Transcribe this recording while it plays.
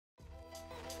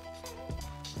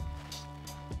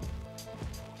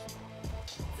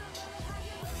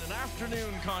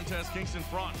afternoon contest. Kingston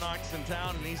Frontenacs in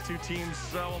town, and these two teams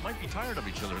might be tired of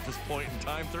each other at this point in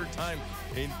time. Third time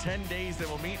in 10 days they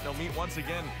will meet, and they'll meet once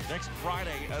again next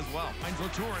Friday as well. Finds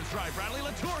Latour in stride. Bradley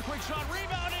Latour, quick shot,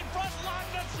 rebound in front, locked,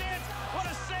 a chance. What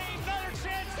a save, another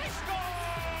chance, they score!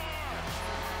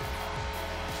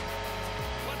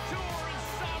 Latour and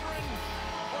Sovereign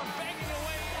are banging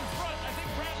away in front. I think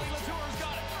Bradley Latour's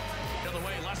got it. The other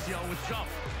way, Lesio with jump.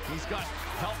 He's got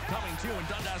help coming too, and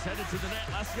Dundas headed to the net.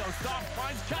 Lesio stops,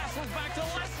 finds Castles, back to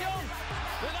Lesio.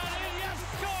 They're not in, yes,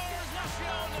 scores!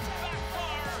 Lesio in the back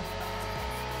bar.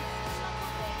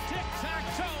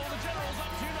 Tic-tac-toe, the Generals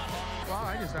up 2-0. Well,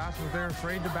 I just asked them if they're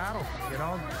afraid to battle. You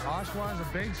know, Oshawa is a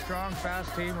big, strong,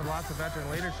 fast team with lots of veteran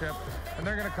leadership, and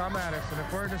they're going to come at us. And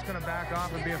if we're just going to back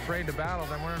off and be afraid to battle,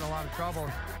 then we're in a lot of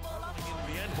trouble.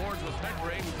 The end boards with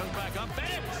Petgrave, who comes back up,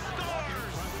 bam,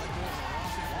 scores!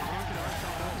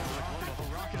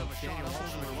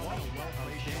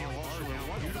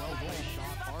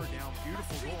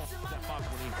 Beautiful goal. Step up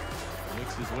when he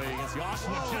makes his way against the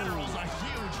Oshawa Generals. A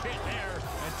huge hit there,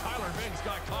 and Tyler Biggs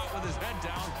got caught with his head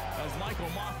down as Michael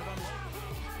Moffat unloaded.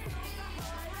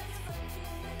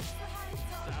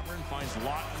 Sovereign finds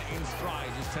Lawton in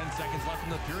stride. Just 10 seconds left in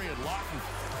the period. Lawton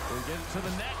will get it to the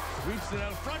net, sweeps it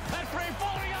out front. Petgrave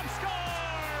following up,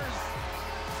 scores!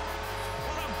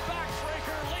 What a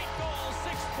backbreaker, late goal.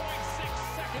 6.6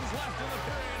 seconds left in the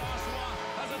period. Oshawa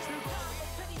has a 2-goal.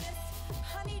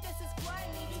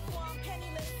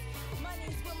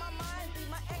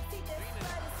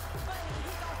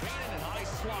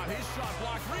 Slot, his shot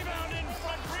blocked, rebound in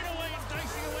front, Greenaway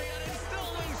dicing away at it, still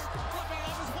loose, flipping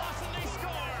up as Watson, they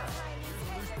score!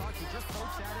 Loose puck, he just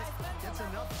pokes at it, gets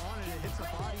enough on it, it hits a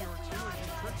body or two, and he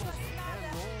triples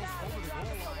and rolls over the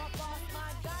goal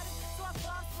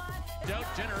line. Doubt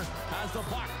Jenner has the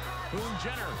puck. Boone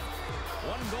Jenner,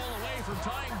 one goal away from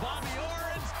tying Bobby Orr,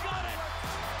 and it's got it!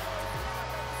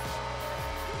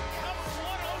 Number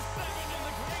 107 in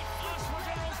the great Oshawa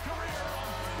Generals career.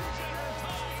 Boone Jenner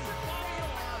ties Bobby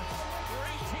Orr for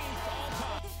 18th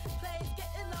all-time. They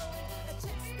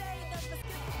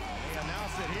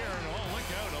announce it here, and oh, look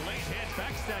out, a late hit.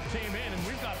 Beckstead came in, and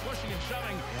we've got pushing and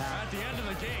shoving at the end of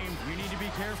the game. You need to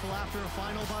be careful after a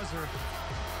final buzzer.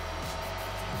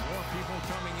 More people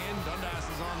coming in. Dundas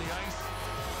is on the ice.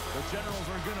 The Generals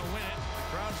are going to win it. The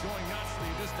crowd's going nuts. They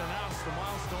just announced the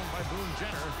milestone by Boone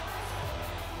Jenner.